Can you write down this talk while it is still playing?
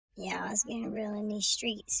Yeah, it's getting real in these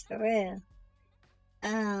streets for real.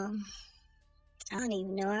 Um, I don't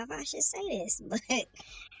even know if I should say this, but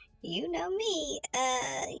you know me.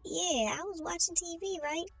 Yeah, I was watching TV,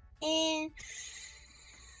 right? And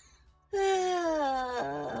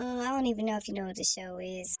I don't even know if you know what the show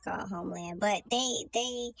is. It's called Homeland, but they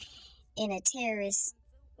in a terrorist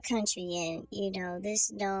country, and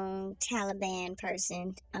this known Taliban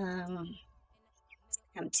person.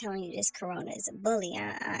 I'm telling you, this corona is a bully.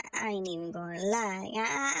 I ain't even gonna lie.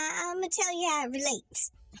 I'm gonna tell you how it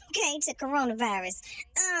relates, okay, to coronavirus.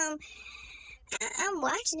 I'm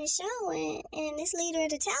watching the show, and this leader of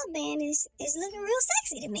the Taliban is looking real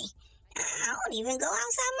sexy to me. I don't even go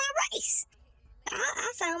outside my race.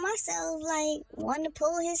 I found myself like wanting to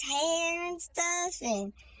pull his hair and stuff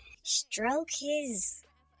and stroke his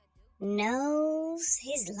nose,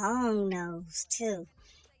 his long nose too.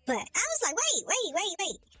 But I was like, wait.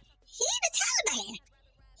 He the Taliban.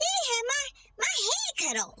 He had my head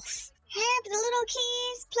cut off. Have the little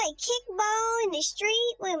kids play kickball in the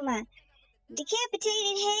street with my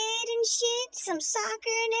decapitated head and shit, some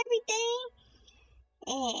soccer and everything,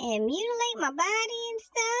 and mutilate my body and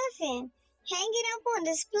stuff, and hang it up on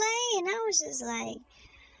display. And I was just like,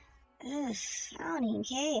 ugh, I don't even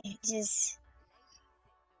care.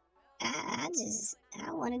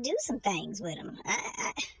 I want to do some things with him.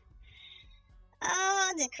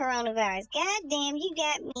 Oh, the coronavirus. God damn, you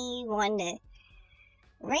got me wanting to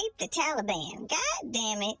rape the Taliban. God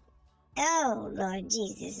damn it. Oh, Lord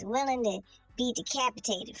Jesus. Willing to be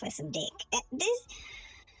decapitated for some dick. This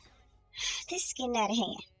is getting out of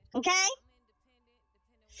hand. Okay?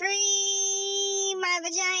 Free my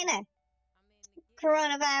vagina.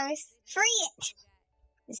 Coronavirus. Free it.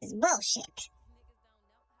 This is bullshit.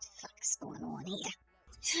 What the fuck is going on here?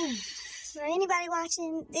 For anybody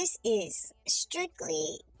watching, this is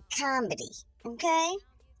strictly comedy, okay?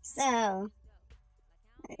 So,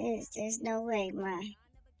 there's no way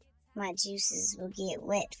my juices will get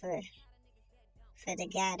wet for the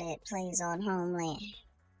guy that plays on Homeland.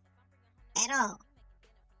 At all.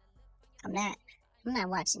 I'm not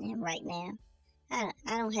watching him right now. I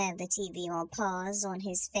don't have the TV on pause on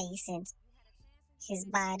his face and his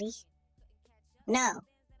body. No.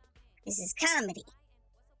 This is comedy.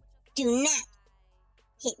 Do not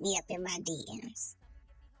hit me up in my DMs.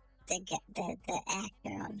 The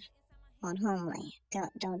actor on Homeland.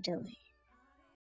 Don't do it.